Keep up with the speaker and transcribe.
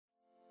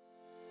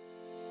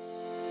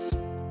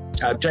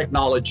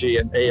Technology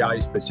and AI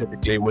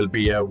specifically will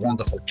be a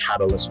wonderful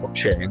catalyst for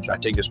change. I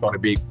think it's going to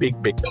be a big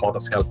part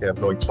of healthcare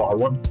going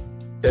forward.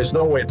 There's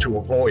no way to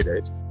avoid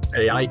it.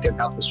 AI can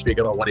help us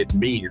figure out what it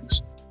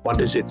means. What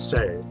does it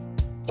say?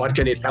 What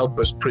can it help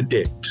us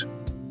predict?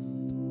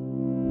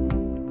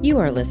 You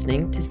are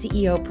listening to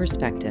CEO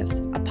Perspectives,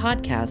 a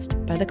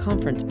podcast by the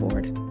Conference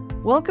Board.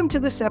 Welcome to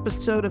this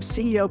episode of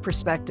CEO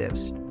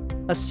Perspectives,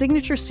 a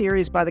signature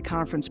series by the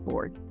Conference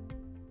Board.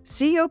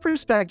 CEO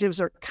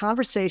Perspectives are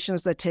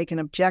conversations that take an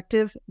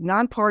objective,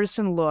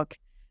 nonpartisan look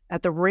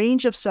at the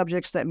range of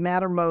subjects that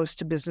matter most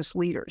to business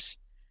leaders.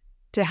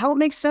 To help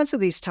make sense of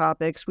these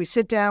topics, we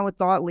sit down with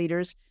thought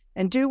leaders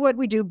and do what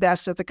we do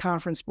best at the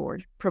Conference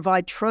Board,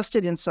 provide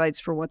trusted insights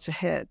for what's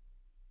ahead.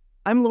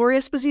 I'm Lori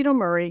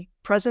Esposito-Murray,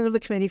 President of the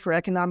Committee for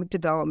Economic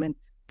Development,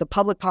 the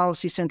Public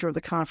Policy Center of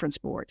the Conference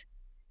Board.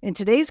 In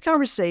today's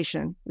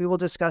conversation, we will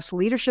discuss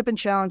leadership in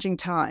challenging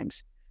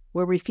times,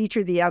 where we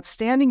feature the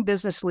outstanding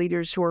business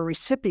leaders who are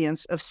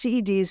recipients of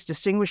CED's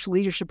Distinguished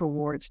Leadership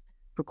Awards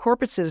for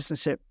Corporate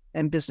Citizenship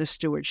and Business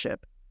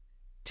Stewardship.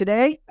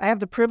 Today, I have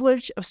the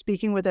privilege of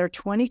speaking with our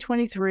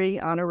 2023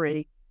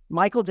 honoree,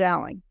 Michael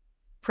Dowling,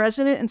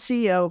 President and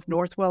CEO of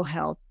Northwell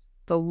Health,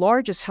 the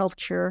largest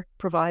healthcare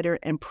provider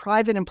and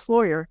private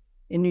employer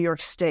in New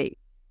York State,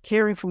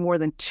 caring for more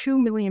than 2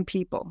 million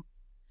people.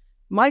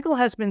 Michael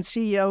has been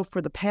CEO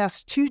for the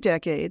past 2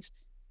 decades,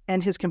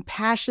 and his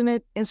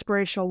compassionate,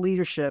 inspirational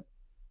leadership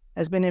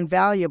has been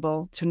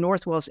invaluable to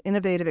Northwell's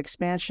innovative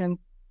expansion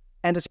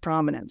and its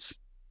prominence.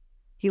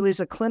 He leads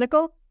a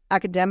clinical,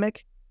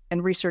 academic,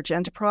 and research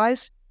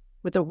enterprise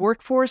with a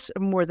workforce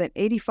of more than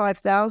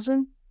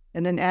 85,000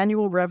 and an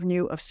annual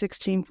revenue of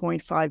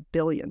 $16.5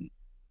 billion.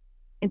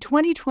 In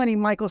 2020,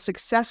 Michael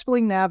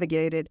successfully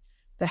navigated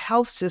the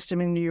health system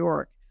in New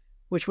York,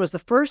 which was the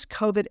first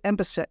COVID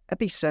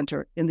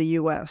epicenter in the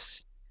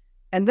U.S.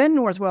 And then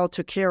Northwell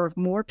took care of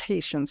more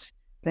patients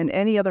than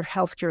any other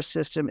healthcare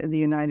system in the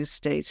United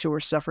States who were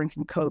suffering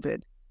from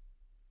COVID.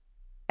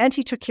 And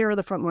he took care of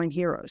the frontline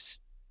heroes.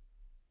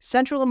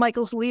 Central to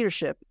Michael's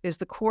leadership is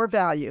the core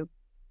value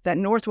that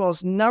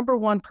Northwell's number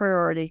one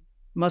priority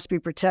must be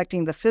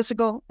protecting the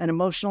physical and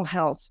emotional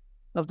health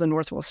of the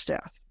Northwell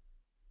staff.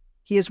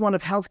 He is one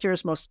of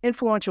healthcare's most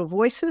influential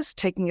voices,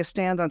 taking a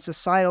stand on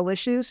societal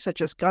issues such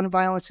as gun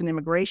violence and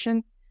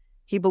immigration.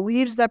 He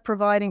believes that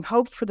providing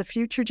hope for the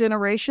future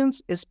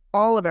generations is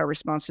all of our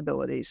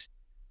responsibilities.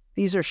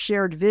 These are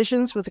shared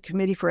visions with the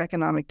Committee for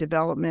Economic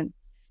Development,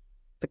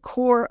 the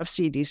core of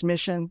CED's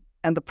mission,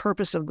 and the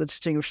purpose of the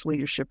Distinguished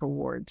Leadership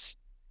Awards.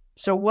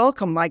 So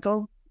welcome,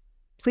 Michael.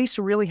 Pleased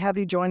to really have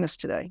you join us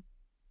today.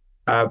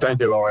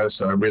 Thank you, Laura. It's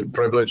a real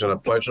privilege and a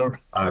pleasure.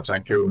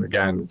 Thank you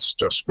again. It's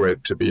just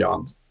great to be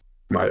on.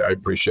 I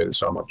appreciate it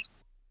so much.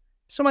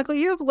 So, Michael,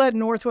 you have led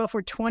Northwell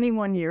for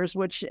 21 years,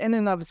 which in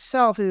and of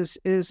itself is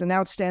an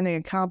outstanding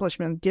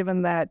accomplishment,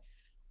 given that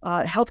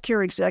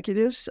healthcare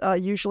executives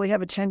usually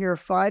have a tenure of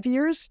 5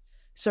 years.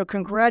 So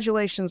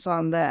congratulations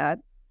on that.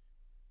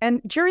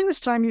 And during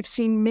this time, you've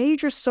seen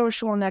major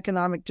social and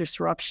economic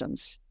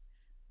disruptions.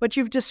 But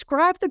you've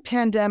described the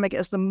pandemic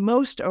as the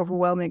most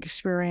overwhelming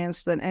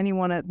experience that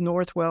anyone at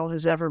Northwell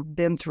has ever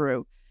been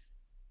through.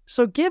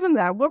 So given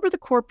that, what were the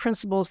core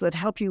principles that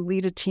help you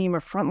lead a team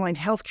of frontline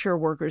healthcare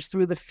workers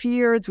through the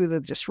fear, through the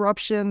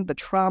disruption, the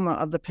trauma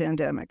of the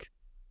pandemic?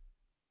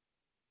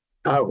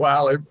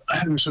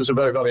 This was a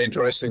very, very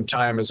interesting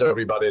time, as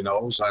everybody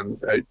knows,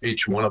 and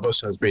each one of us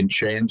has been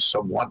changed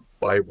somewhat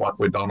by what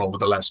we've done over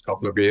the last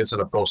couple of years,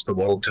 and of course the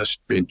world has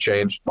been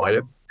changed by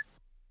it.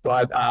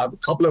 But a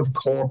couple of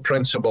core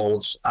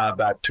principles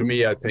that, to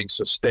me, I think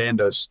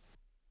sustained us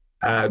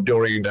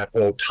during that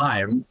whole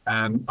time,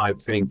 and I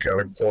think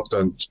are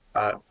important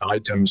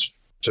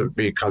items to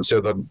be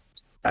considered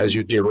as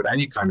you deal with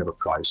any kind of a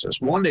crisis.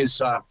 One is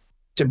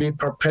to be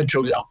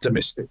perpetually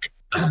optimistic.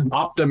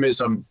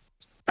 Optimism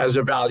as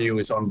a value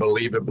is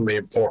unbelievably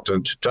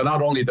important to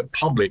not only the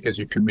public as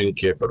you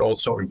communicate, but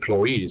also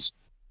employees.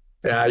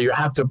 You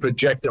have to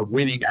project a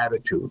winning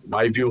attitude.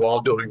 My view all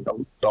during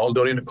the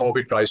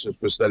COVID crisis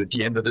was that at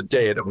the end of the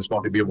day, there was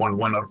going to be one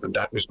winner, and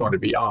that was going to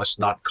be us,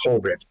 not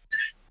COVID.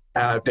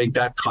 And I think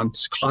that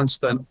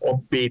constant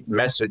upbeat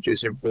message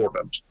is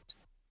important.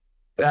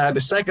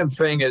 The second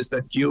thing is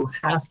that you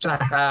have to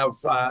have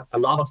a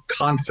lot of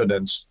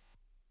confidence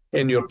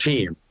in your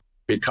team,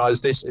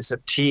 because this is a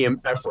team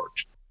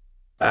effort.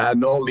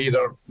 No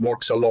leader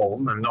works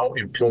alone, and no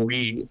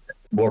employee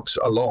works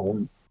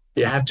alone.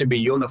 You have to be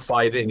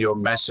unified in your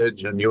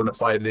message and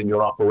unified in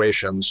your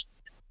operations.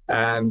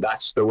 And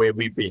that's the way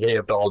we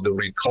behaved all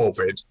during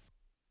COVID.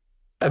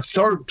 A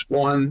third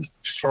one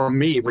for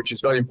me, which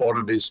is very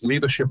important, is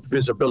leadership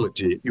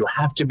visibility. You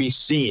have to be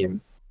seen,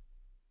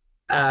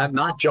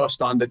 not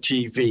just on the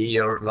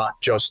TV or not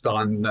just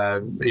on,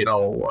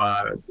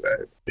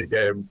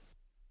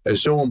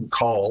 Zoom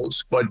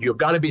calls, but you've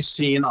got to be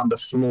seen on the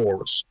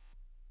floors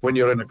when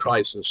you're in a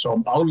crisis.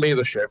 So our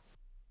leadership,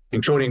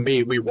 including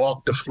me, we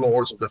walk the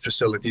floors of the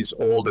facilities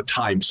all the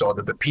time so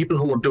that the people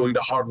who are doing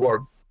the hard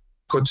work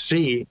could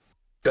see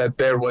that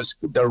there was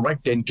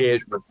direct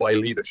engagement by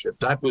leadership.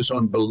 That was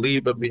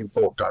unbelievably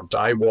important.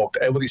 I walked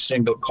every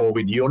single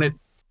COVID unit.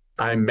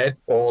 I met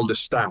all the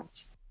staff.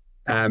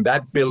 And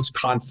that builds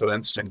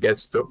confidence and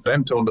gets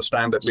them to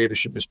understand that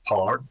leadership is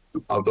part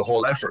of the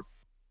whole effort.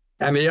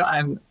 And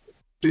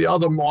the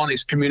other one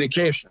is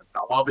communication.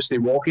 Now, obviously,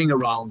 walking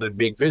around and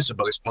being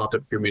visible is part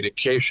of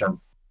communication,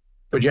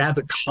 but you have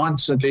to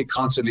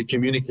constantly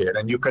communicate,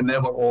 and you can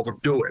never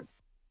overdo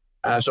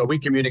it. So we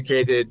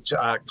communicated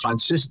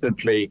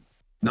consistently,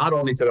 not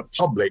only to the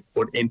public,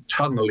 but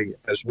internally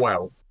as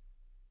well.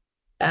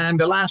 And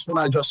the last one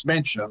I just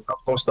mentioned,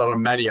 of course, there are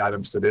many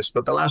items to this,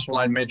 but the last one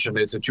I mentioned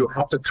is that you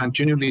have to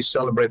continually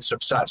celebrate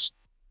success.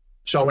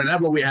 So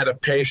whenever we had a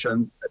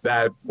patient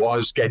that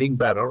was getting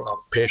better, a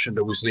patient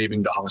that was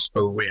leaving the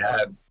hospital, we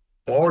had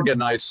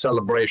organized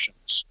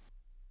celebrations,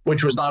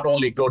 which was not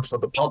only good for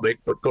the public,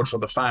 but good for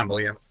the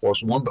family, and of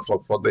course,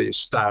 wonderful for the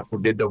staff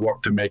who did the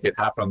work to make it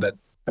happen, that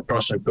a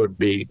person could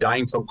be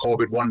dying from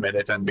COVID one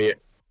minute and be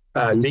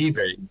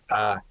leaving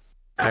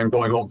and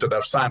going home to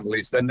their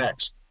families the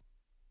next.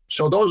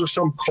 So those are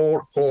some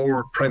core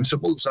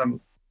principles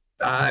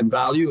and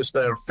values.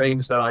 They're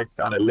things that I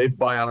kind of live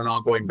by on an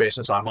ongoing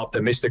basis. I'm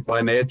optimistic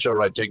by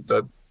nature. I think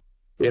that,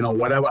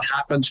 whatever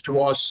happens to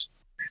us,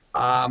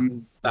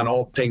 and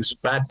all things,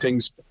 bad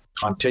things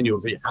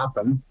continually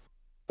happen,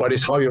 but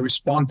it's how you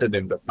respond to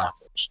them that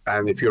matters.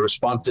 And if you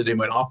respond to them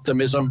with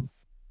optimism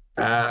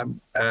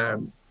and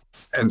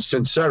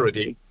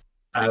sincerity,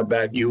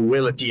 that you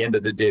will, at the end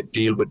of the day,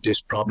 deal with this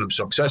problem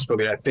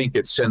successfully, I think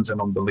it sends an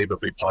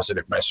unbelievably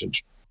positive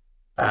message,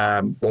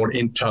 both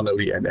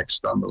internally and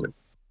externally.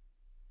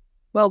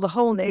 Well, the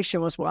whole nation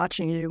was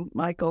watching you,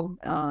 Michael,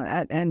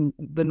 and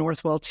the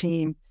Northwell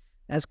team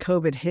as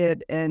COVID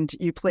hit, and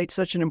you played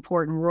such an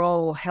important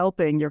role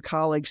helping your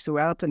colleagues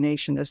throughout the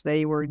nation as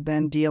they were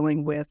then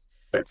dealing with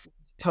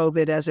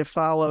COVID as it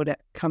followed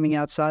coming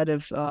outside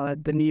of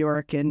the New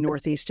York and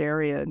Northeast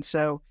area. And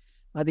so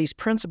these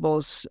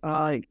principles,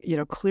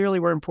 clearly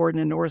were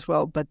important in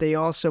Northwell, but they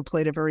also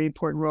played a very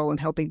important role in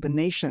helping the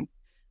nation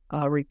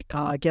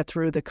get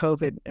through the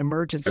COVID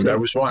emergency. And there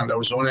was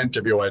one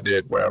interview I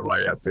did where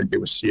I think it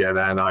was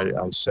CNN.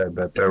 I said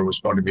that there was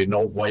going to be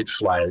no white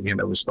flag and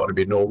there was going to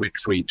be no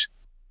retreat.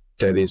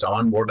 That is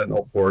onward and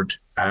upward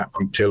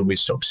until we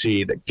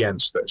succeed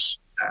against this.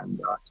 And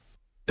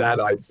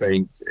that, I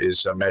think,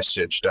 is a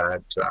message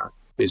that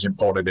is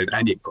important in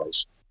any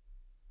place.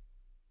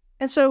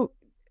 And so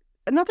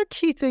another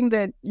key thing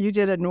that you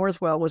did at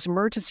Northwell was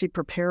emergency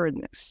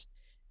preparedness.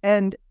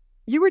 And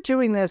you were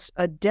doing this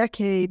a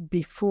decade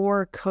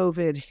before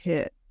COVID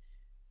hit.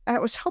 I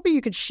was hoping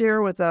you could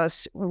share with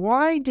us,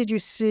 why did you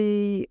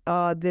see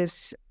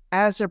this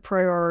as a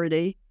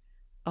priority,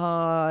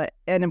 an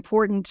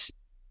important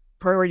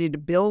priority to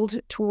build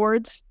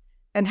towards,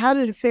 and how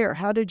did it fare?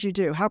 How did you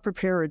do? How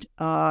prepared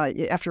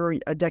after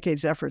a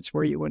decade's efforts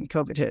were you when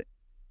COVID hit?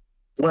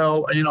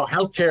 Well,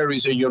 healthcare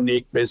is a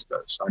unique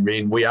business. I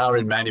mean, we are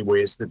in many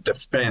ways the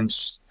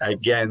defense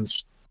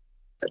against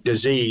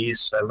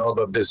disease and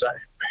other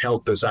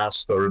health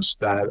disasters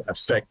that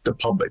affect the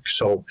public.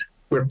 So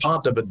we're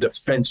part of a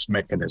defense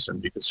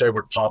mechanism. You could say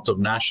we're part of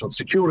national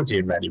security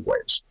in many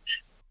ways.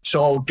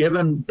 So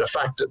given the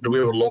fact that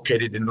we were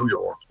located in New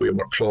York, we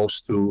were close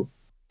to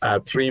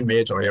 3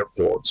 major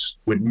airports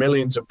with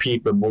millions of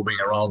people moving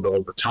around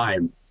all the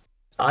time,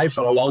 I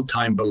for a long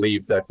time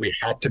believed that we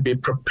had to be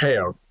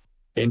prepared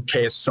in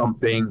case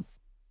something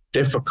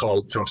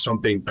difficult or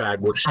something bad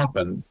would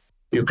happen.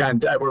 You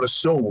can't ever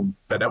assume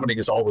that everything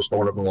is always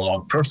going to go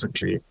along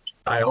perfectly.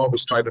 I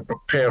always try to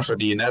prepare for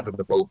the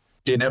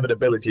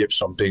inevitability of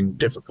something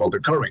difficult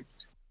occurring.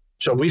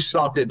 So we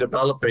started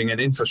developing an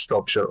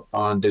infrastructure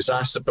on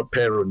disaster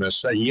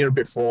preparedness a year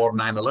before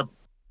 9/11.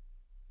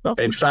 Oh.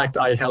 In fact,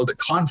 I held a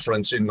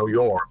conference in New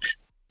York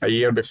a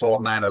year before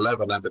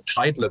 9/11, and the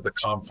title of the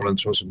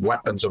conference was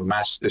Weapons of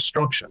Mass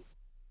Destruction.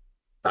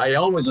 I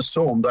always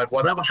assume that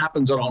whatever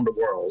happens around the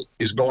world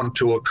is going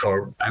to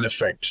occur and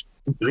affect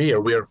here.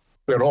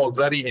 We're all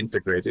very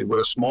integrated.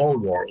 We're a small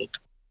world.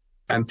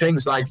 And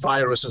things like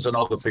viruses and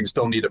other things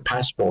don't need a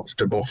passport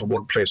to go from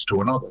one place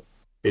to another.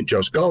 It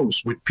just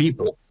goes with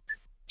people.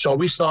 So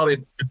we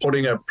started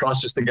putting a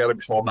process together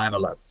before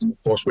 9/11.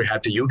 Of course, we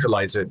had to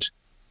utilize it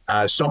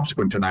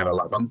subsequent to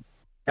 9/11.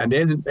 And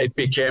then it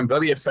became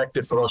very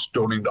effective for us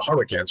during the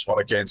hurricanes,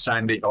 Hurricane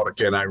Sandy,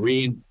 Hurricane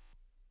Irene.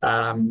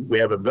 We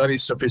have a very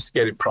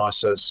sophisticated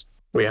process.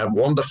 We have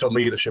wonderful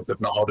leadership that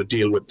know how to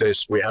deal with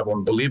this. We have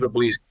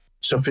unbelievably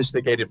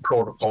sophisticated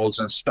protocols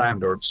and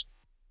standards.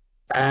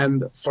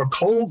 And for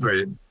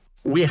COVID,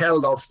 we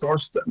held our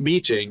first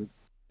meeting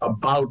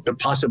about the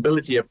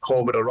possibility of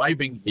COVID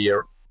arriving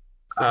here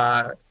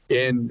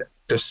in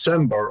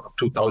December of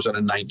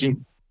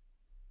 2019.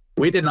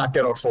 We did not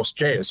get our first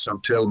case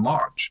until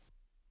March,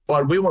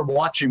 but we were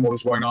watching what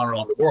was going on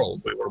around the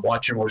world. We were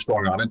watching what was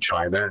going on in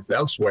China and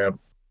elsewhere.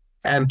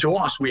 And to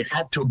us, we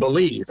had to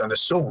believe and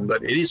assume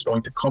that it is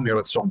going to come here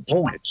at some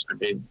point. I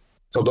mean,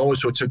 for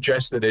those who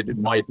suggested it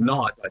might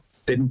not, I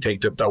didn't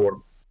think that they were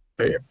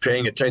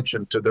paying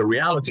attention to the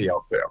reality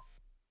out there.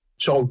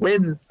 So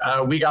when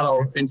we got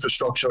our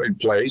infrastructure in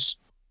place,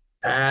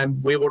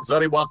 and we were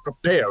very well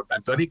prepared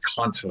and very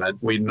confident,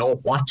 we know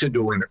what to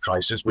do in a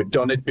crisis. We've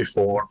done it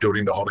before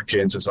during the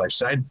hurricanes, as I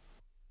said.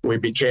 We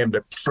became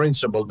the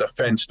principal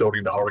defense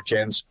during the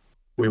hurricanes.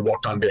 We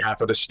worked on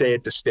behalf of the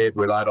state. The state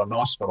relied on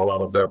us for a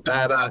lot of their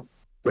data.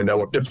 When there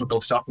were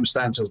difficult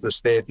circumstances, the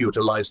state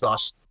utilized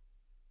us.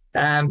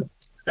 And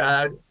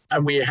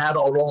we had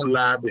our own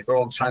lab, our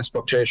own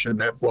transportation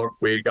network.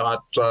 We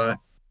got the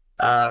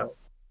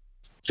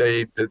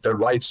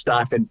right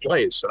staff in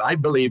place. And I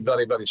believe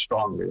very, very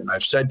strongly, and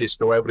I've said this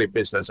to every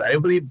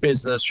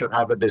business should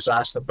have a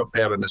disaster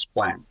preparedness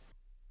plan.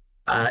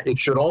 It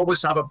should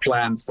always have a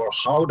plan for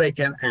how they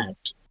can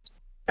act,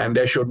 and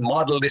they should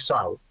model this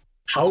out.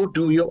 How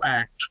do you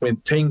act when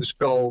things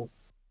go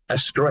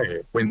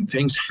astray, when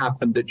things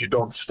happen that you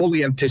don't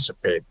fully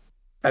anticipate?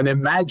 And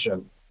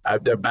imagine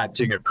the bad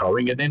thing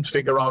occurring, and then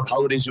figure out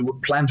how it is you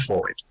would plan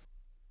for it.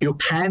 You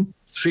can't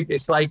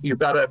it's like you've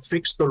got to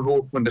fix the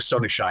roof when the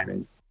sun is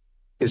shining.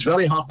 It's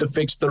very hard to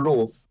fix the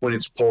roof when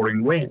it's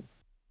pouring rain.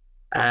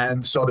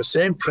 And so the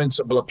same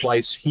principle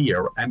applies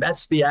here. And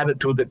that's the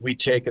attitude that we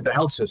take in the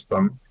health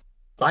system.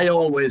 I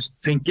always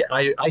think,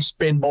 I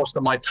spend most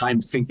of my time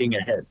thinking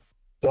ahead.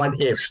 What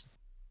if?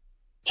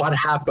 What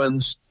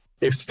happens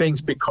if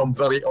things become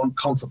very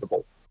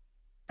uncomfortable?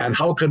 And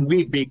how can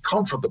we be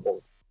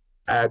comfortable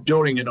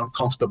during an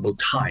uncomfortable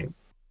time?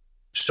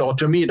 So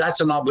to me, that's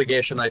an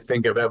obligation, I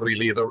think, of every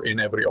leader in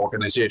every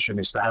organization,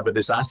 is to have a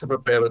disaster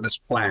preparedness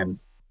plan.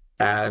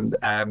 And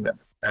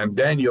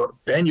then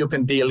you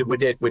can deal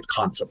with it with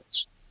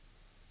confidence.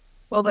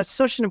 Well, that's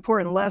such an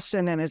important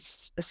lesson, and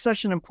it's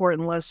such an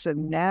important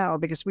lesson now,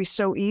 because we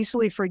so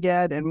easily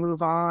forget and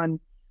move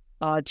on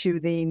to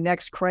the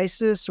next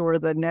crisis or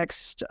the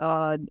next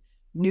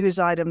news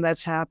item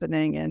that's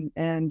happening,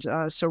 and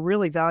so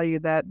really value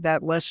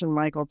that lesson,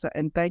 Michael,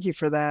 and thank you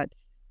for that.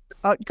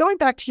 Going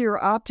back to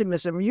your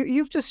optimism,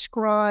 you've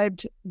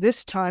described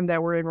this time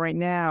that we're in right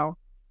now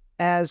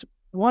as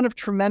one of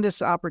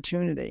tremendous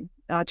opportunity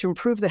to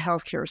improve the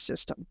healthcare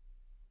system.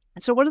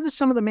 And so what are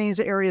some of the main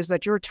areas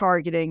that you're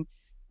targeting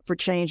for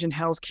change in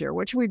healthcare?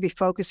 What should we be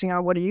focusing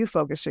on? What are you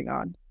focusing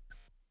on?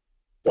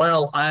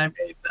 Well, I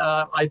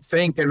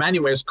think in many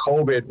ways,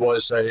 COVID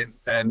was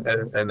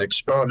an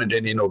experiment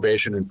in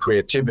innovation and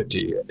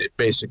creativity. And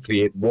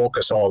it woke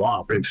us all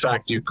up. In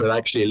fact, you could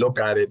actually look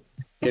at it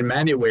in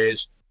many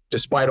ways,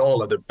 despite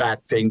all of the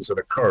bad things that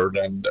occurred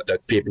and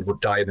that people who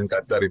died and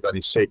got very, very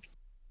sick.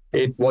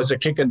 It was a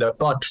kick in the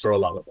butt for a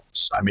lot of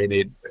us. I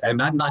mean, and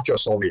not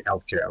just only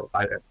healthcare.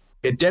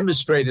 It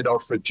demonstrated our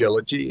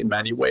fragility in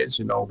many ways.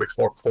 You know,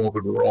 before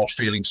COVID, we were all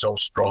feeling so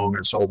strong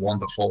and so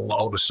wonderful.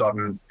 All of a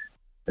sudden,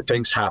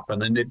 things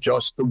happen, and it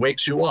just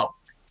wakes you up.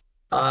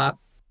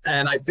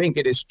 And I think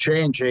it is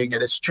changing.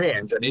 It has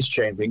changed, and is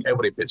changing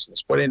every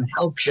business. But in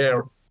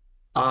healthcare,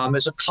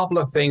 there's a couple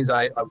of things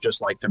I'd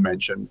just like to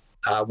mention.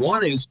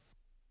 One is,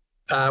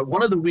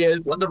 one of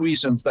the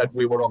reasons that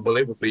we were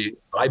unbelievably,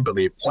 I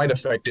believe, quite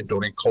effective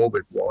during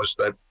COVID was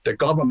that the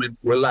government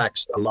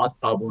relaxed a lot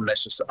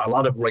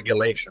of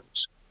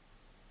regulations.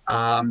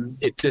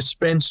 It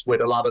dispensed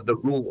with a lot of the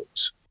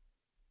rules,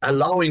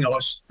 allowing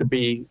us to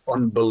be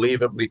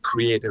unbelievably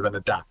creative and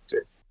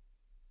adaptive.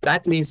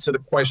 That leads to the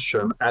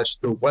question as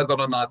to whether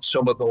or not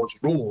some of those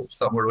rules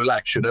that were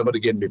relaxed should ever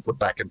again be put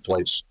back in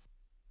place.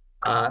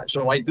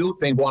 So I do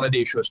think one of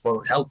the issues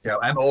for healthcare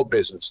and all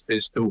business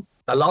is to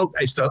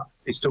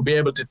be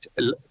able to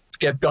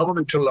get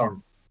government to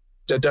learn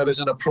that there is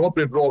an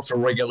appropriate role for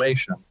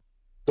regulation,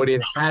 but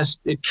it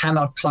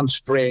cannot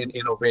constrain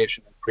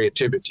innovation and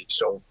creativity.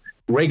 So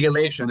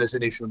regulation as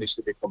an issue needs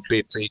to be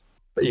completely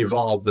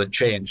evolved and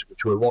changed,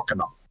 which we're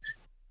working on.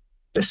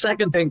 The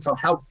second thing for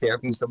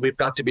healthcare is that we've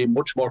got to be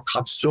much more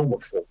consumer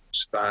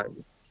focused.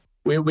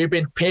 We've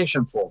been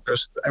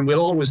patient-focused, and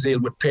we'll always deal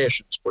with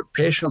patients, but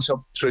patients have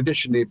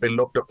traditionally been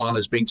looked upon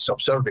as being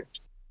subservient.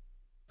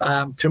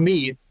 To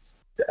me,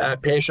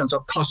 patients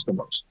are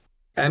customers.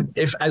 And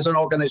if, as an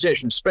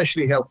organization,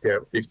 especially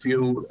healthcare, if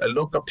you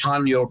look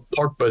upon your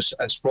purpose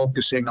as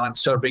focusing on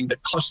serving the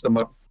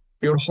customer,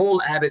 your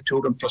whole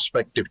attitude and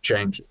perspective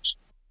changes.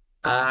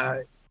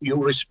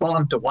 You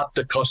respond to what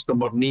the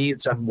customer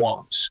needs and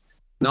wants,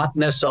 not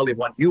necessarily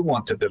what you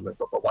want to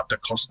deliver, but what the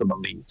customer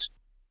needs.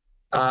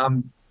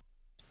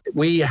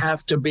 We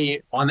have to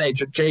be on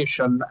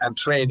education and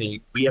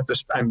training.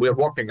 And we're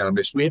working on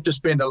this. We have to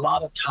spend a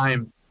lot of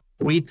time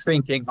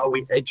rethinking how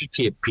we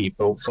educate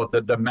people for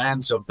the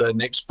demands of the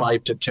next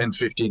 5 to 10,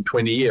 15,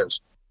 20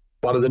 years.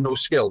 What are the new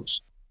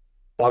skills?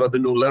 What are the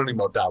new learning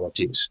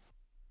modalities?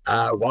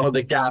 What are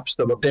the gaps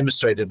that were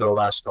demonstrated in the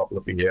last couple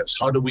of years?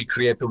 How do we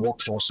create the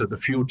workforce of the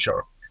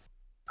future?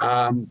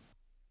 And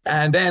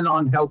then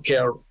on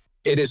healthcare,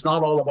 it is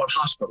not all about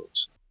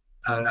hospitals.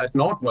 At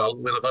Northwell,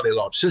 we're a very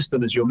large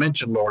system, as you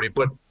mentioned, Laurie,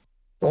 but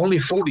only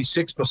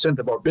 46%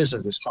 of our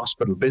business is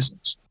hospital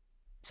business.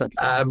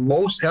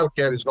 Most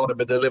healthcare is going to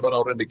be delivered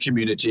out in the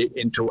community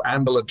into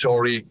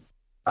ambulatory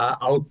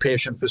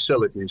outpatient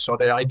facilities. So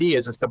the idea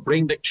is to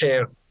bring the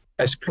care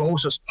as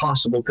close as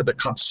possible to the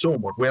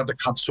consumer, where the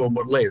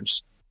consumer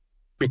lives,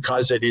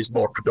 because it is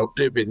more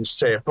productive, it is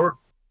safer,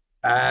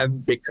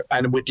 and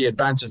with the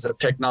advances of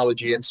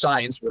technology and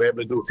science, we're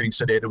able to do things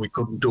today that we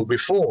couldn't do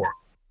before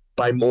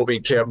by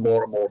moving care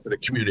more and more to the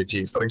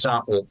communities. For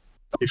example,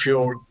 if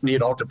you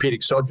need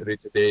orthopedic surgery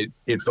today,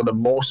 for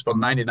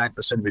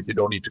 99% of it, you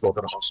don't need to go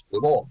to the hospital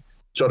at all.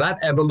 So that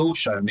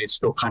evolution needs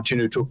to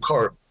continue to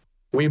occur.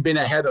 We've been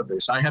ahead of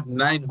this. I have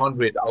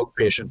 900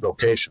 outpatient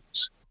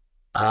locations,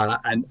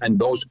 and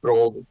those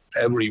grow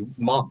every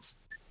month.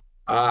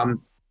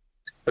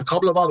 A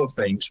couple of other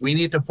things. We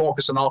need to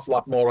focus an awful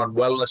lot more on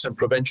wellness and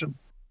prevention.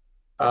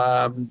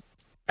 And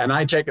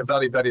I take a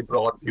very, very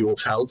broad view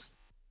of health.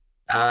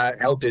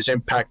 Health is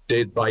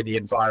impacted by the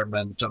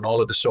environment and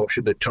all of the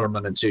social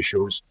determinants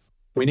issues.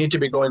 We need to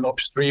be going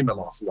upstream an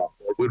awful lot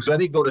more. We're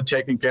very good at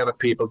taking care of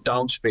people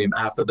downstream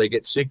after they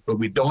get sick, but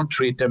we don't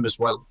treat them as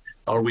well,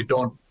 or we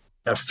don't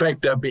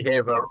affect their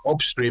behavior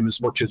upstream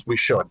as much as we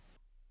should.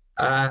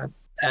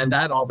 And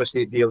that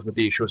obviously deals with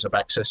the issues of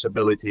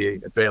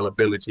accessibility,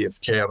 availability of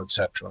care,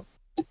 etc.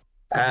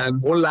 And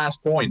one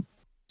last point,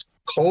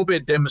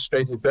 COVID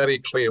demonstrated very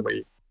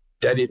clearly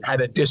that it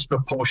had a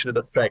disproportionate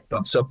effect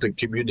on certain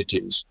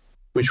communities,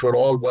 which we're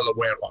all well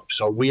aware of.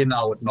 So we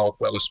now at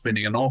Northwell are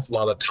spending an awful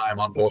lot of time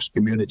on those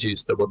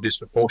communities that were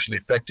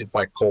disproportionately affected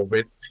by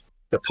COVID,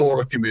 the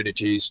poorer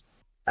communities,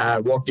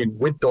 working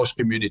with those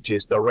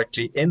communities,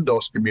 directly in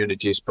those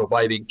communities,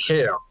 providing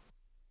care.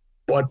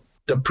 But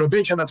the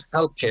provision of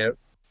healthcare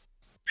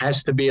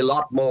has to be a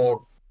lot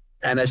more,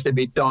 and has to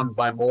be done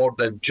by more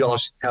than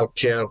just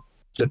healthcare,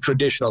 the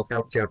traditional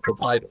healthcare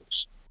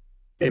providers.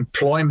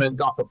 Employment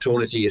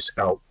opportunity is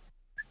health.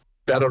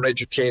 Better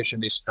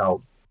education is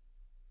health.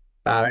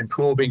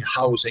 Improving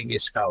housing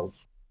is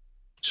health.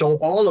 So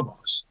all of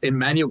us, in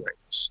many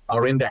ways,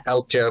 are in the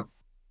healthcare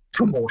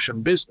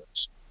promotion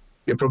business.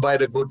 You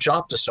provide a good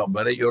job to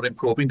somebody, you're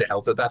improving the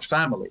health of that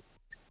family.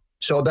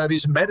 So there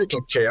is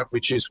medical care,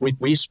 which is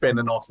we spend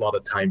an awful lot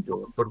of time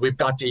doing, but we've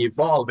got to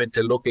evolve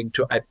into looking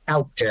at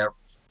healthcare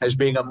as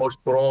being a much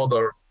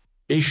broader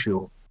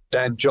issue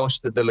than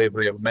just the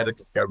delivery of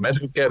medical care.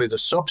 Medical care is a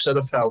subset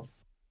of health.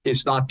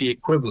 It's not the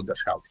equivalent of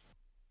health.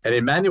 And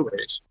in many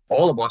ways,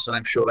 all of us, and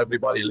I'm sure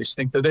everybody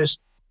listening to this,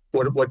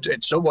 would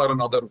in some way or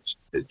another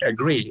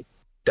agree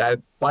that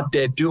what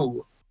they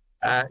do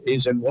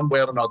is in one way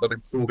or another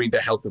improving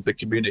the health of the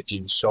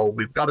community. So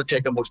we've got to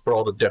take a much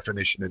broader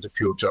definition in the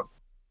future,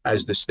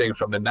 as distinct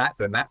from the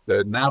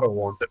narrow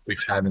one that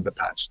we've had in the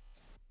past.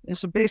 And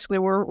so basically,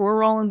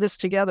 we're all in this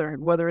together,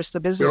 whether it's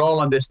the business. We're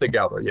all in this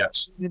together,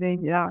 yes.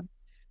 Yeah.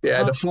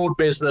 Yeah, the food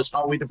business,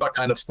 what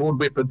kind of food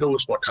we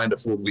produce, what kind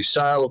of food we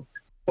sell,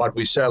 what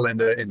we sell in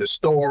the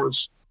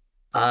stores,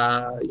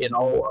 how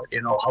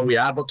we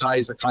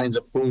advertise the kinds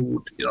of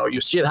food.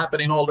 You see it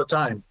happening all the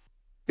time.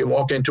 You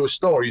walk into a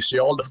store, you see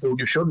all the food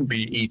you shouldn't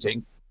be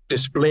eating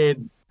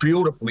displayed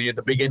beautifully at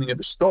the beginning of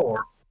the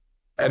store.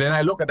 And then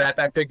I look at that,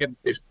 I'm thinking,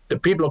 if the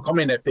people who come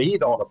in, if they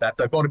eat all of that,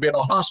 they're going to be in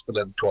a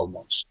hospital in 12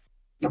 months,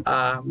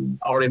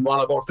 or in one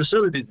of our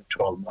facilities in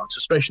 12 months,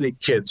 especially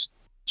kids.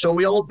 So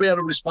we all bear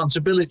a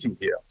responsibility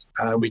here.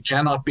 We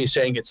cannot be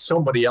saying it's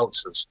somebody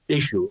else's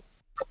issue.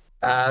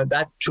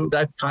 That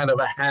kind of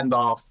a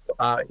handoff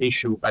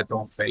issue, I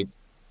don't think,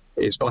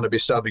 is going to be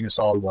serving us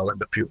all well in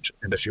the future.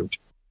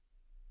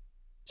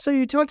 So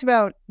you talked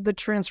about the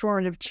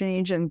transformative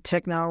change in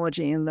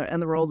technology and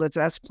the role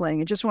that's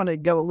playing. I just want to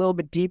go a little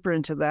bit deeper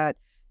into that,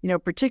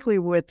 particularly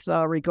with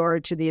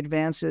regard to the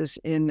advances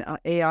in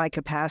AI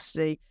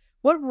capacity.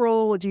 What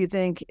role do you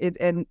think,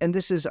 and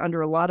this is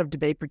under a lot of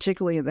debate,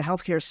 particularly in the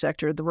healthcare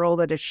sector, the role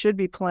that it should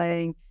be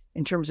playing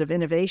in terms of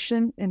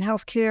innovation in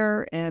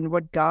healthcare, and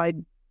what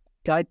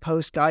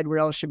guideposts, guide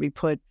rails should be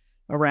put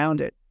around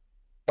it?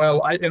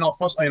 Well,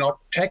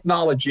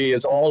 technology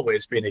has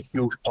always been a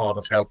huge part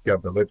of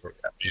healthcare delivery.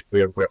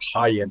 We're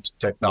high into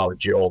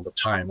technology all the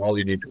time. All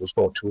you need to do is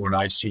go to an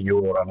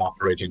ICU or an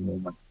operating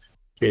room, and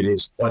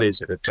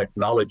a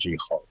technology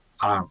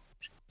hub.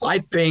 I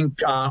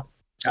think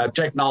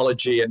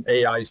technology and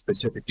AI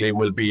specifically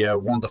will be a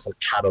wonderful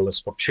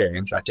catalyst for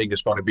change. I think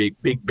it's going to be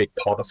a big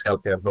part of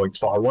healthcare going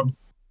forward.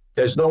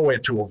 There's no way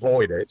to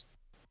avoid it.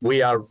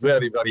 We are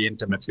very, very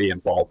intimately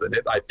involved in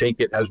it. I think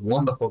it has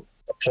wonderful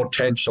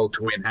potential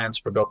to enhance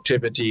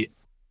productivity,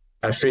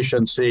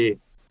 efficiency,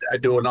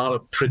 do a lot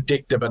of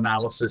predictive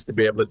analysis to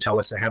be able to tell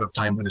us ahead of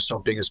time when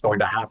something is going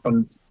to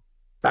happen,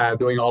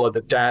 doing all of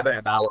the data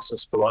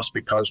analysis for us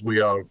because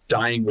we are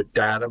dying with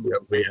data.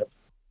 We have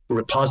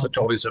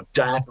repositories of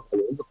data all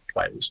over the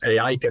place.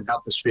 AI can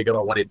help us figure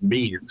out what it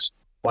means.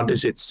 What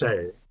does it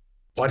say?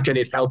 What can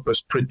it help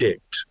us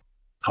predict?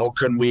 How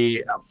can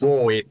we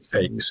avoid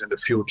things in the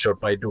future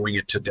by doing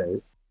it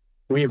today?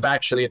 We've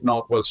actually at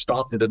Northwell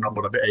started a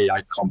number of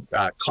AI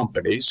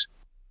companies.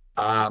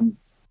 The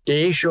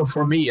issue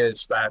for me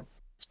is that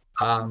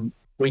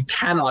we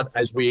cannot,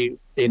 as we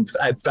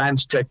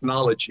advance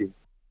technology,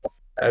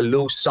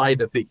 lose sight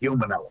of the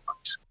human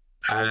element.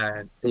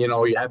 And,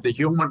 you have the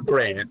human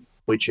brain,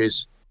 which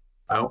is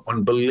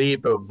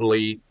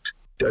unbelievably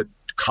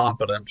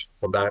competent,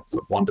 for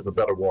want of a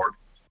better word.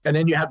 And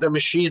then you have the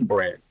machine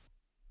brain.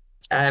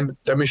 And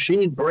the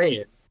machine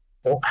brain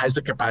has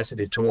the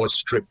capacity to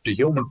outstrip the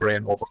human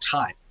brain over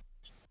time.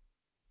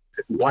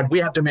 What we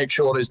have to make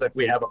sure is that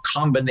we have a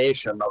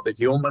combination of the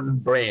human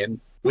brain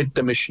with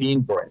the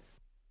machine brain,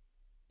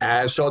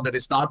 so that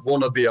it's not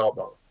one or the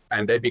other,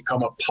 and they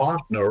become a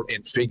partner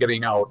in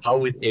figuring out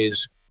how it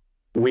is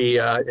we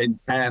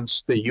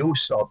enhance the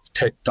use of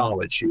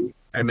technology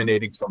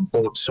emanating from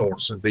both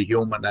sources, the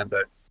human and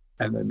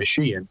the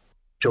machine,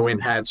 to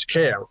enhance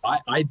care.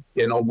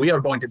 We are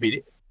going to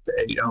be,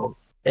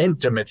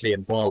 intimately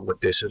involved with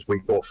this as we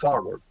go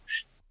forward.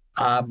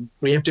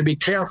 We have to be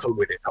careful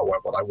with it,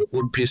 however. I would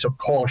one piece of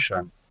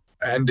caution,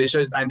 and this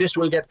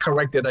will get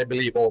corrected, I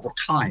believe, over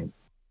time.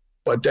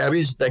 But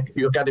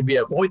you've got to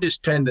avoid this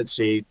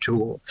tendency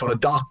for a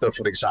doctor,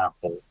 for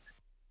example,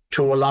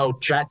 to allow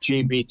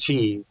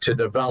ChatGPT to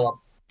develop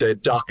the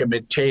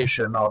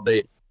documentation or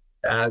the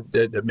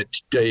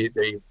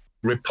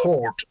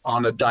report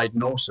on a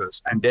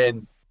diagnosis, and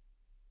then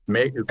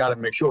you've got to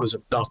make sure as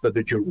a doctor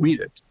that you read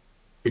it,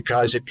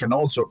 because it can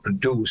also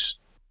produce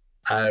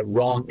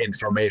wrong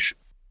information.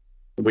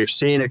 We've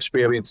seen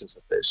experiences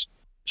of this.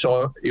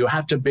 So you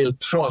have to build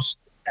trust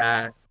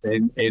in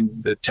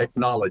the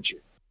technology.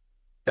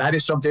 That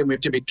is something we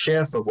have to be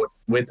careful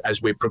with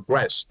as we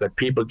progress, that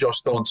people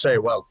just don't say,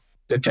 well,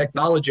 the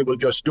technology will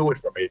just do it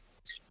for me,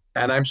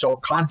 and I'm so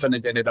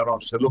confident in it, I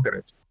don't have to look at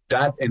it.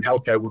 That in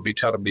healthcare would be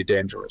terribly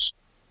dangerous.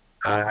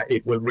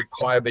 It will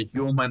require the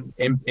human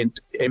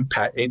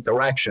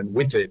interaction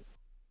with it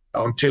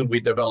until we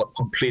develop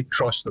complete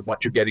trust that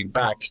what you're getting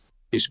back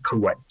is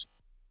correct.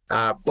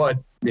 But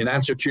in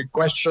answer to your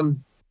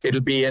question,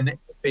 it'll be an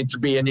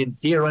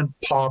inherent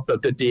part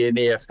of the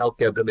DNA of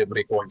healthcare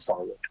delivery going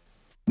forward.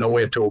 No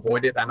way to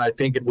avoid it, and I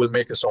think it will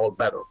make us all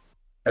better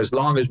as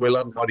long as we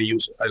learn how to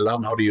use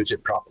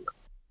it properly.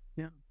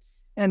 Yeah,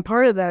 and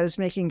part of that is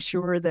making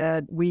sure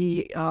that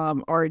we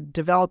are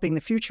developing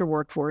the future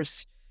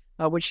workforce,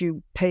 which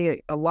you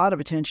pay a lot of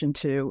attention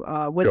to,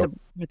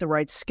 with the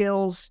right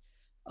skills,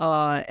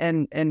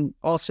 and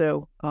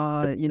also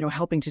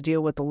helping to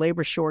deal with the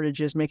labor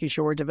shortages, making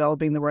sure we're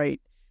developing the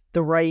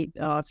right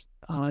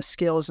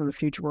skills in the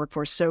future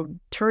workforce. So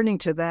turning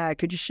to that,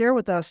 could you share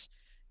with us?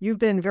 You've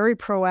been very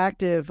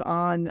proactive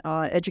on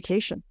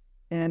education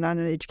and on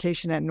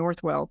education at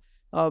Northwell,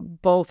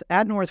 both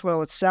at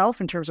Northwell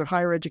itself in terms of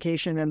higher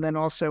education, and then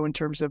also in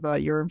terms of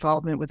your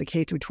involvement with the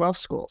K through 12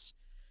 schools.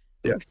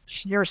 Yeah,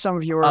 share some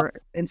of your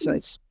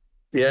insights.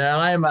 Yeah,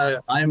 I'm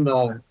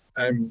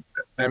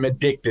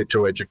addicted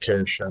to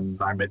education.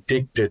 I'm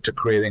addicted to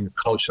creating a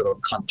culture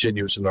of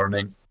continuous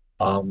learning.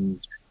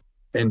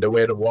 In the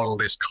way the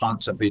world is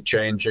constantly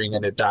changing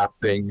and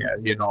adapting,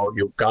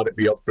 you've got to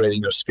be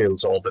upgrading your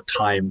skills all the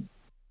time.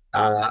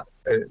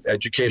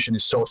 Education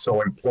is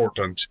so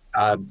important.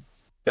 And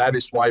that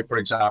is why, for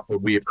example,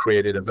 we have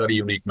created a very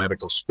unique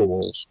medical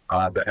school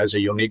that has a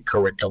unique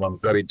curriculum,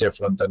 very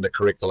different than the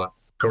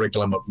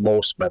curriculum of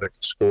most medical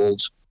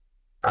schools.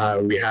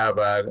 We have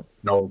a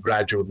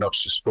graduate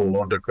nursing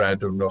school,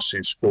 undergraduate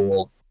nursing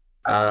school,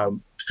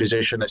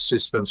 physician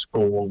assistant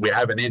school. We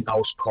have an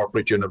in-house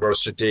corporate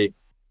university,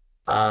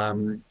 a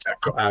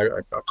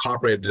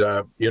corporate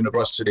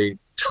university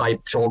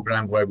type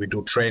program where we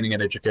do training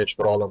and education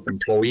for all of the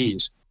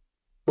employees.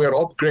 We're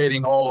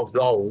upgrading all of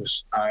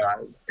those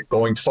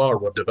going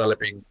forward,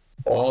 developing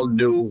all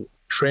new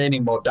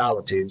training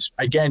modalities,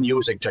 again,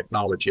 using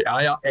technology.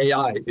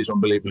 AI is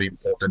unbelievably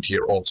important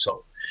here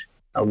also.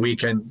 We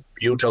can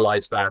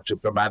utilize that to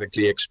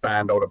dramatically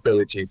expand our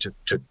ability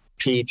to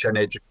teach and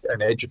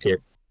educate,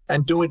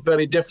 and do it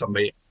very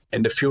differently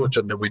in the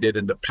future than we did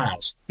in the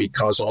past,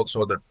 because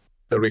also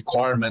the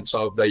requirements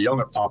of the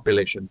younger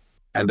population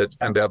and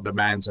their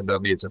demands and their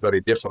needs are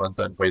very different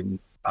than when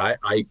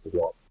I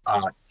grew up.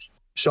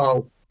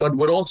 But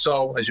we're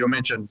also, as you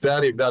mentioned,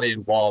 very, very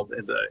involved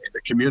in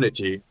the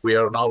community. We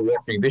are now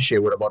working this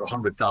year with about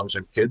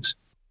 100,000 kids.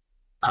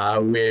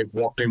 We're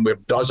working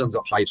with dozens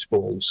of high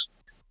schools.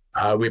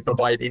 We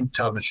provide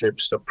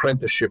internships,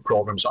 apprenticeship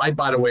programs.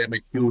 By the way, am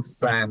a huge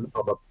fan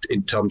of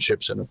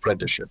internships and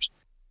apprenticeships.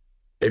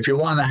 If you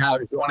want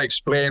to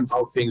explain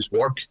how things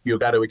work, you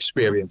got to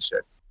experience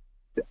it.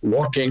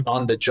 Working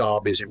on the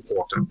job is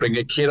important. Bring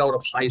a kid out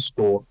of high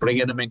school,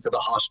 bringing them into the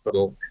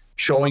hospital,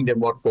 showing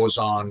them what goes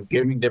on,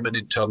 giving them an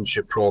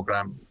internship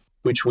program,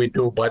 which we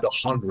do by the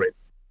 100,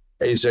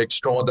 is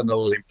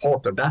extraordinarily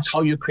important. That's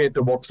how you create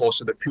the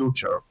workforce of the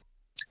future.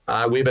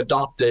 We've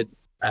adopted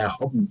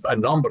a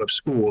number of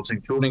schools,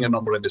 including a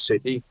number in the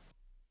city.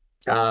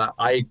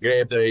 I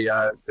gave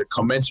the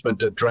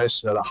commencement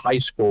address at a high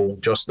school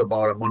just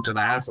about a month and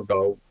a half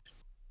ago,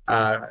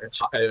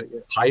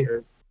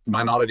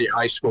 minority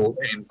high school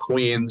in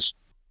Queens,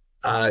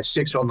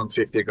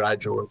 650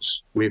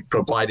 graduates. We've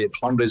provided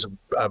hundreds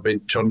of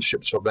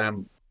internships for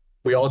them.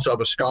 We also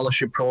have a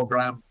scholarship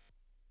program.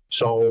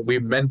 So we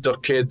mentor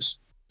kids.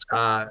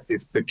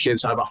 If the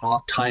kids have a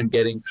hard time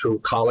getting through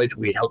college,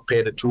 we help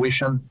pay the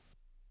tuition.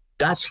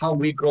 That's how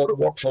we grow the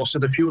workforce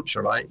of the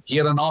future. I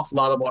hear an awful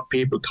lot about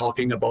people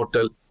talking about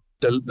the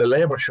the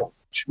labor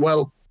shortage.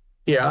 Well,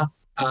 yeah,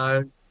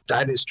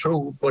 that is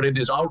true, but it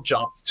is our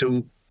job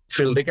to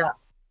fill the gap,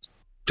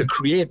 to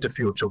create the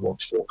future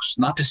workforce,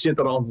 not to sit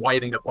around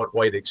whining about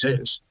why it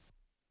exists,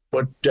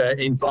 but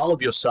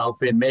involve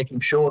yourself in making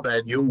sure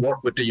that you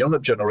work with the younger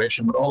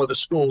generation, with all of the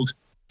schools,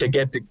 to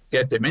get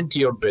them into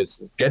your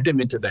business, get them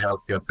into the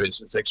healthcare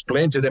business,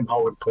 explain to them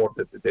how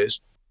important it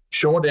is,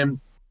 show them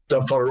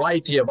the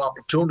variety of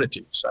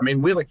opportunities. I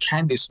mean, we're a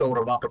candy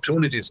store of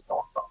opportunities.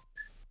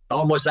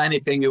 Almost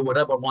anything you would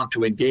ever want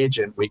to engage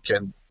in,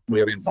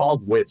 we're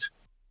involved with.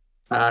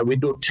 We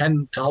do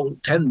 10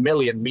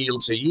 million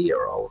meals a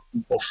year, or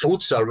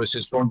food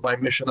services run by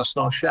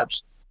Michelin-star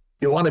chefs.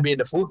 You want to be in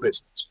the food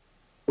business.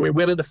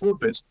 We're in the food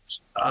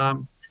business.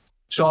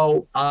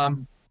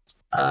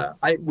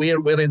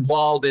 We're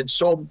involved in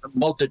so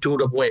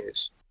multitude of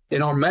ways.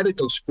 In our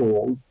medical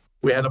school,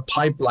 we had a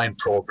pipeline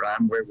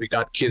program where we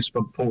got kids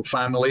from poor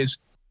families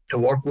to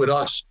work with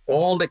us.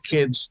 All the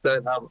kids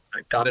that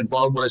got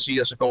involved with us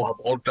years ago have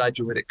all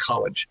graduated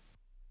college.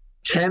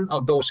 10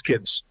 of those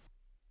kids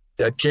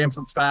that came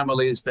from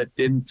families that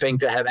didn't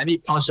think they had any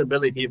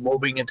possibility of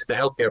moving into the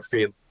healthcare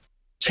field,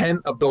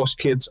 10 of those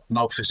kids are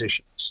now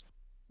physicians.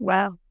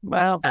 Wow.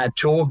 And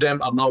 2 of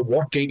them are now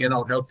working in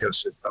our healthcare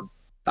system.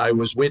 I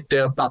was with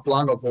there not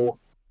long ago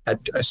at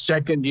a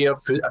second-year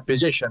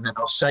physician in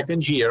our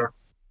second year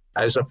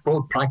as a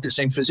full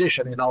practicing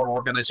physician in our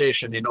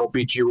organization in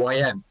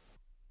OBGYN.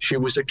 She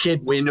was a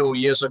kid we knew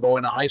years ago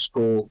in a high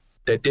school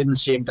that didn't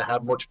seem to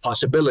have much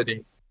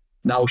possibility.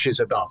 Now she's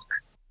a doc.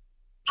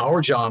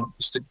 Our job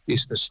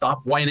is to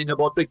stop whining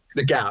about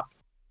the gap,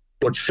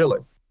 but fill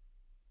it.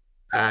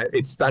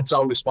 That's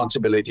our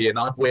responsibility, and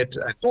not wait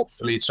and hope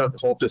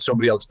that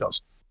somebody else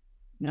does.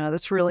 No,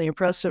 that's really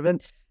impressive.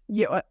 And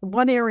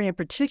one area in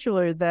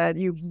particular that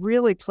you've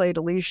really played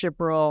a leadership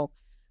role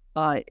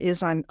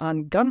is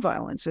on gun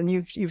violence. And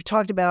you've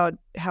talked about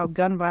how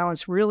gun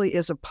violence really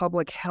is a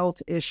public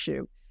health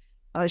issue.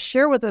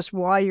 Share with us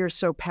why you're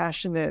so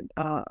passionate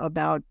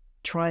about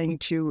trying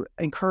to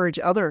encourage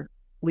other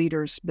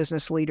leaders,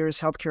 business leaders,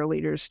 healthcare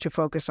leaders to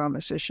focus on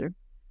this issue.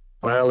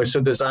 Well, it's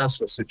a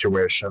disaster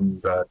situation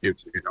that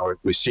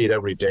we see it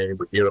every day.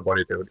 We hear about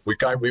it.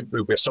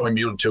 We're so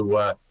immune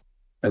to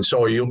and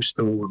so used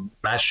to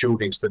mass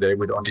shootings today,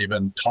 we don't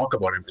even talk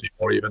about them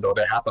anymore, even though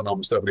they happen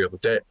almost every other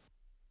day.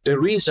 The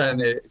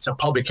reason it's a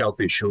public health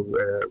issue,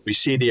 we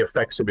see the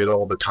effects of it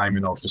all the time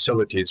in our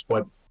facilities,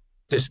 but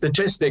the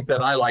statistic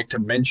that I like to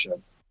mention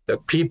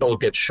that people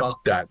get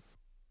shocked at,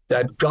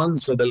 that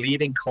guns are the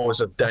leading cause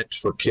of death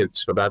for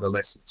kids, for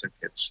adolescents and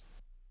kids.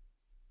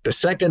 The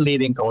second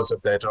leading cause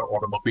of death are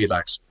automobile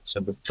accidents,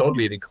 and the third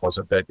leading cause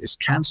of death is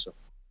cancer.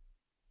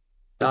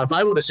 Now, if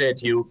I were to say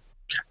to you,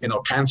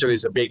 cancer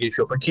is a big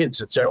issue for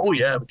kids, I'd say, oh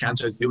yeah,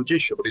 cancer is a huge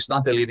issue, but it's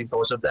not the leading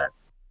cause of death.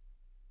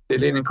 The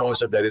leading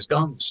cause of death is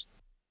guns.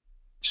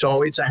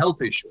 So it's a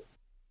health issue.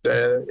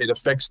 It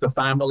affects the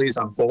families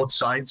on both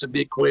sides of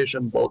the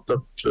equation, both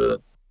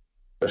the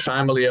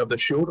family of the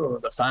shooter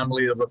and the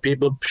family of the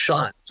people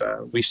shot.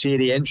 We see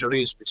the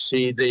injuries, we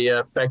see the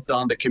effect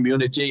on the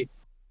community.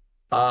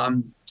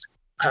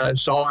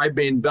 So I've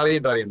been very,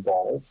 very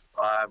involved.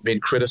 I've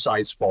been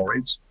criticized for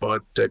it,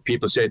 but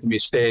people say to me,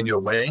 stay in your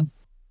lane.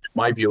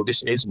 My view,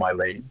 this is my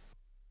lane.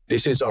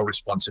 This is our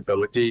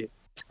responsibility.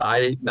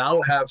 I now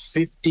have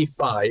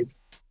 55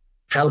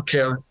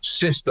 healthcare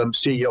system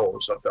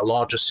CEOs of the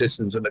largest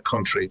systems in the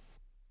country,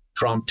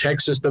 from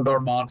Texas to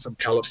Vermont, from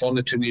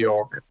California to New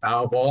York,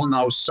 have all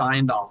now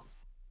signed on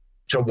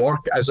to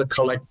work as a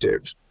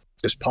collective,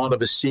 as part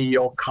of a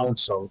CEO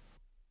council,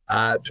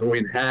 to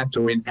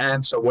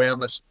enhance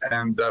awareness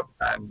and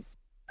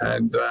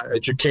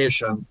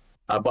education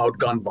about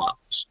gun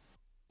violence.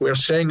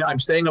 I'm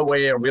staying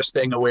away, and we're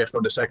staying away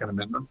from the Second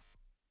Amendment.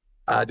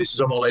 This is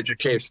about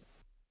education.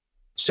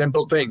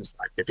 Simple things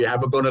like if you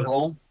have a gun at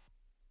home,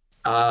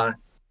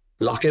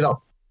 lock it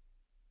up.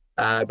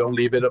 Don't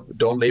leave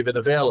it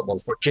available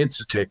for kids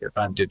to take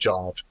advantage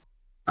of.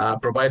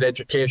 Provide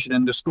education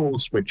in the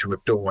schools, which we're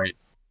doing.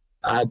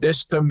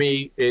 This to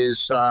me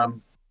is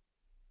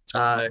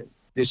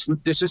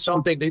this is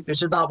something.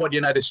 This is not what the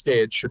United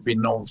States should be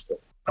known for,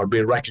 or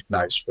be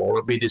recognized for,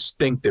 or be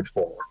distinctive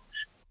for.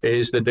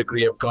 Is the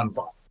degree of gun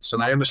violence.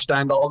 And I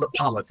understand all the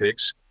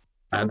politics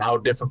and how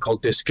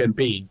difficult this can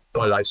be,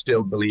 but I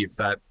still believe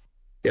that,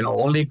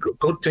 only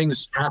good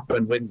things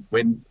happen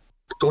when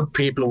good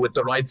people with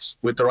the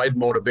right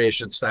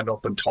motivation stand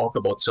up and talk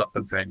about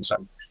certain things.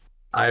 And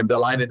I am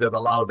delighted that a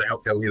lot of the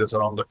healthcare leaders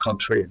around the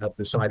country have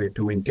decided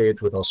to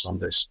engage with us on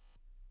this.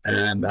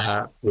 And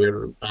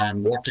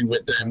I'm working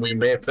with them. We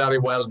may very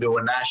well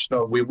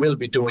we will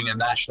be doing a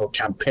national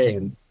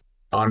campaign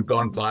on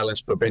gun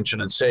violence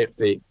prevention and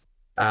safety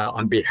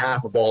on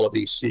behalf of all of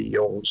these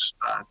CEOs.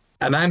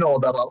 And I know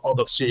that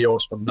other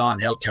CEOs from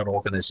non-healthcare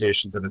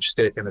organizations that have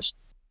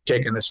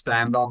taken a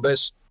stand on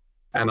this,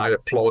 and I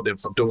applaud them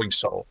for doing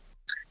so.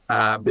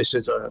 This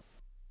is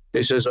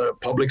a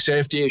public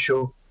safety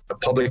issue, a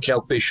public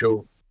health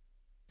issue,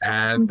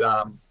 and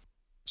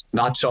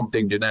not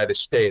something the United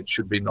States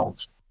should be known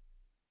for.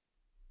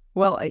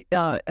 Well,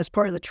 as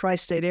part of the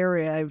tri-state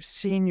area, I've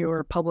seen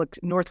your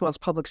Northwell's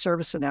public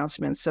service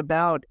announcements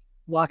about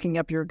locking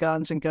up your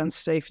guns and gun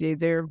safety.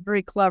 They're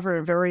very clever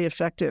and very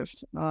effective.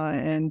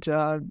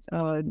 For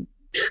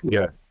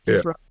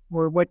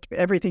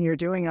everything you're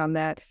doing on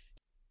that.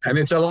 And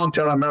it's a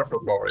long-term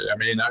effort, Laurie. I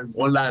mean,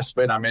 one last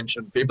bit I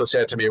mentioned, people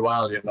say to me,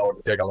 well,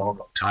 it'll take a long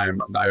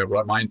time. And I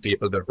remind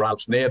people that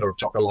Ralph Nader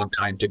took a long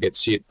time to get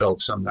seat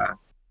belts and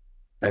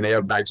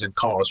airbags in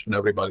cars when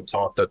everybody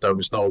thought that there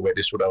was no way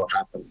this would ever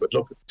happen. But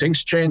look,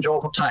 things change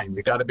over time.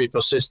 You got to be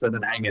persistent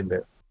and hang in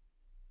there.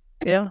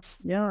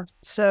 Yeah.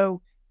 So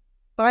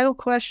final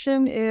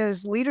question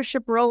is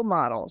leadership role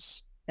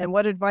models and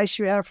what advice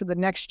you have for the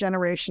next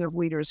generation of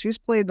leaders. Who's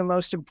played the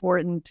most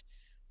important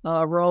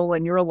role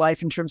in your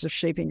life in terms of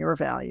shaping your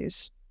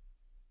values?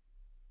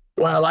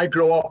 Well, I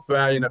grew up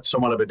in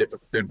somewhat of a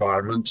difficult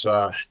environment.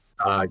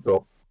 I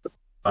grew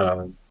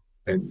up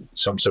in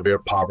some severe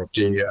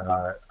poverty.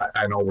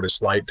 I know what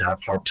it's like to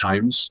have hard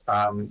times.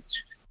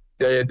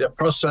 The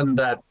person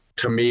that,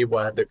 to me,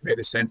 had the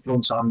greatest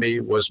influence on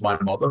me was my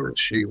mother.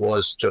 She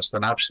was just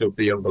an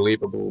absolutely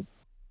unbelievable,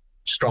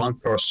 strong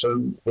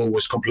person who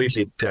was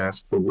completely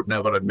deaf, but would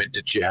never admit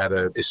that she had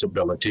a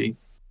disability.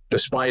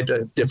 Despite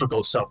a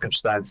difficult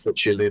circumstance that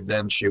she lived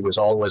in, she was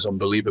always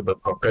unbelievable,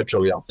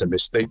 perpetually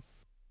optimistic.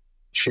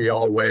 She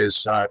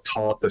always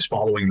taught this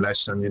following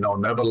lesson,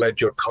 never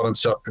let your current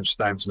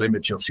circumstance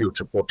limit your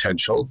future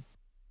potential.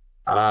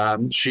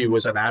 She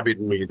was an avid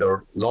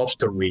reader, loves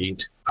to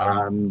read.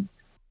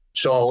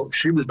 So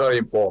she was very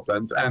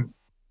important. And,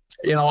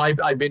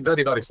 I've been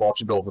very, very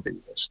fortunate over the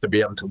years to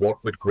be able to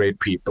work with great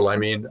people. I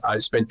mean, I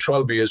spent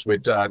 12 years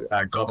with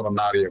Governor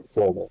Mario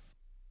Cuomo.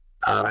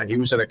 He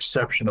was an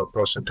exceptional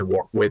person to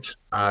work with,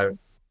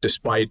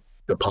 despite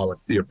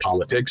your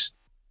politics.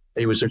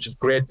 He was such a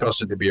great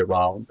person to be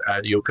around.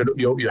 You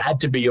had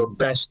to be your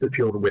best if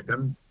you were with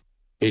him.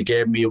 He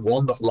gave me a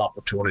wonderful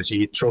opportunity.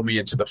 He threw me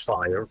into the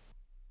fire.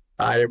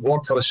 I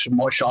worked for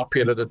a short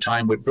period of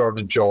time with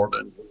Vernon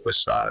Jordan.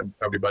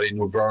 Everybody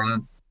knew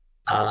Vernon.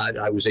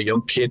 I was a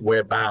young kid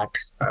way back.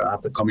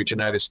 After coming to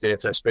the United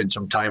States, I spent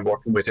some time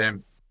working with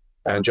him,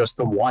 and just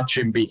to watch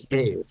him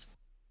behave.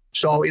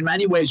 So in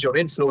many ways, you're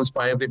influenced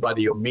by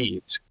everybody you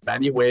meet. In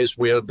many ways,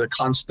 we're the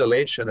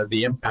constellation of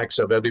the impacts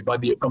of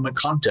everybody you come in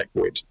contact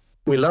with.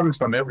 We learn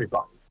from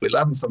everybody. We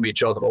learn from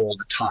each other all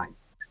the time.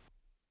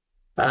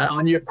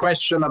 On your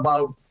question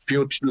about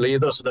future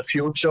leaders of the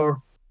future,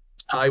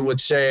 I would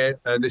say,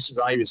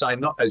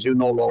 as you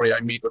know, Laurie, I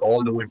meet with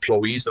all new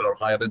employees that are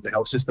hired in the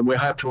health system. We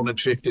hire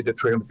 250 to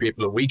 300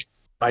 people a week.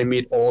 I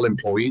meet all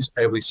employees,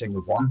 every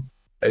single one,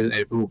 in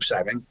a group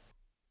setting.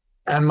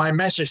 And my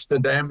message to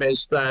them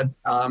is that,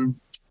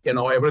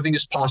 everything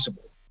is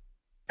possible.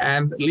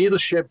 And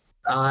leadership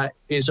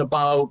is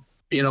about,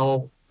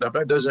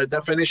 there's a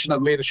definition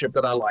of leadership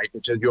that I like.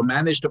 It says you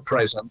manage the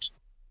present,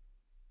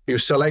 you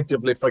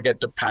selectively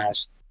forget the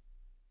past,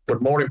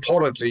 but more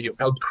importantly, you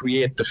help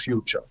create the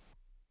future.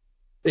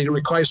 It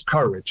requires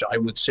courage. I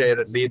would say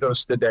that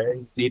leaders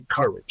today need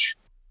courage.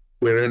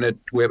 We're in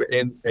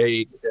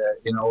a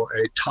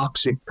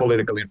toxic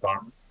political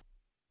environment.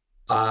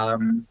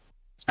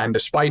 And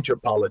despite your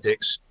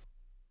politics,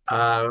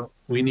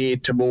 we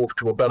need to move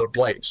to a better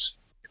place.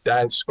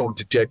 That's going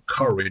to take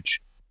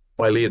courage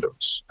by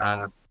leaders.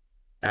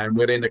 And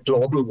we're in a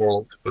global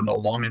world. We're no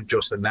longer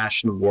just a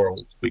national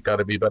world. We've got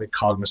to be very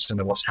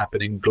cognizant of what's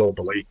happening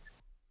globally.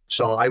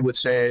 So I would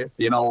say,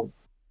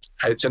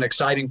 it's an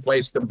exciting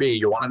place to be.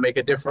 You want to make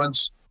a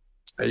difference?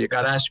 You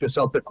got to ask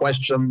yourself the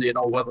question,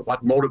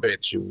 what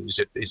motivates you?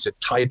 Is it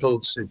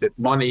titles? Is it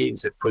money?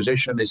 Is it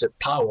position? Is it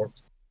power?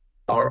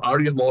 Or are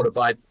you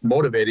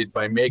motivated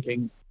by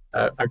making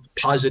a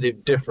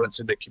positive difference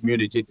in the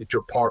community that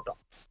you're part of?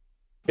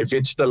 If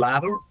it's the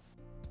latter,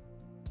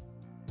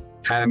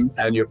 and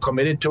you're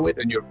committed to it,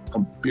 and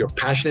you're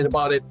passionate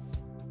about it,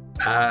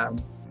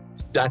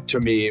 that to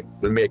me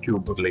will make you a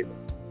good leader.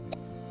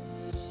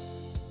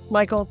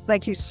 Michael,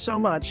 thank you so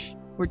much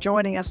for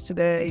joining us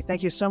today.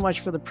 Thank you so much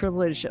for the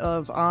privilege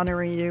of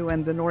honoring you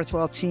and the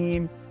Northwell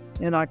team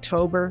in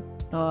October.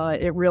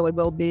 It really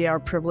will be our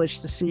privilege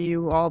to see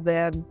you all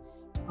then.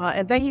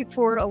 And thank you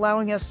for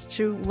allowing us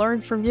to learn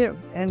from you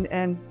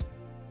and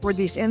for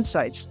these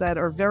insights that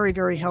are very,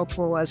 very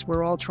helpful as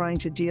we're all trying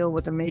to deal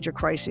with the major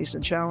crises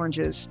and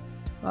challenges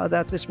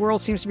that this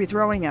world seems to be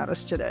throwing at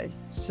us today.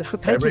 So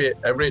thank you.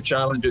 Every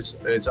challenge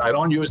is, I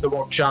don't use the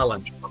word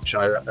challenge much.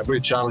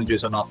 Every challenge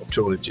is an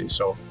opportunity.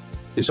 So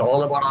it's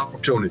all about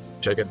opportunity.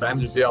 Take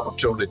advantage of the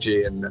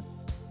opportunity, and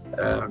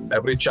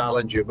every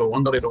challenge, you go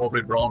under it, over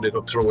it, round it,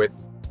 or through it.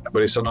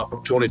 But it's an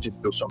opportunity to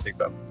do something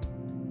better.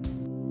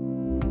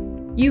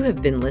 You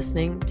have been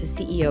listening to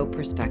CEO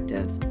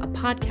Perspectives, a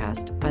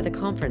podcast by the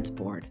Conference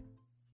Board.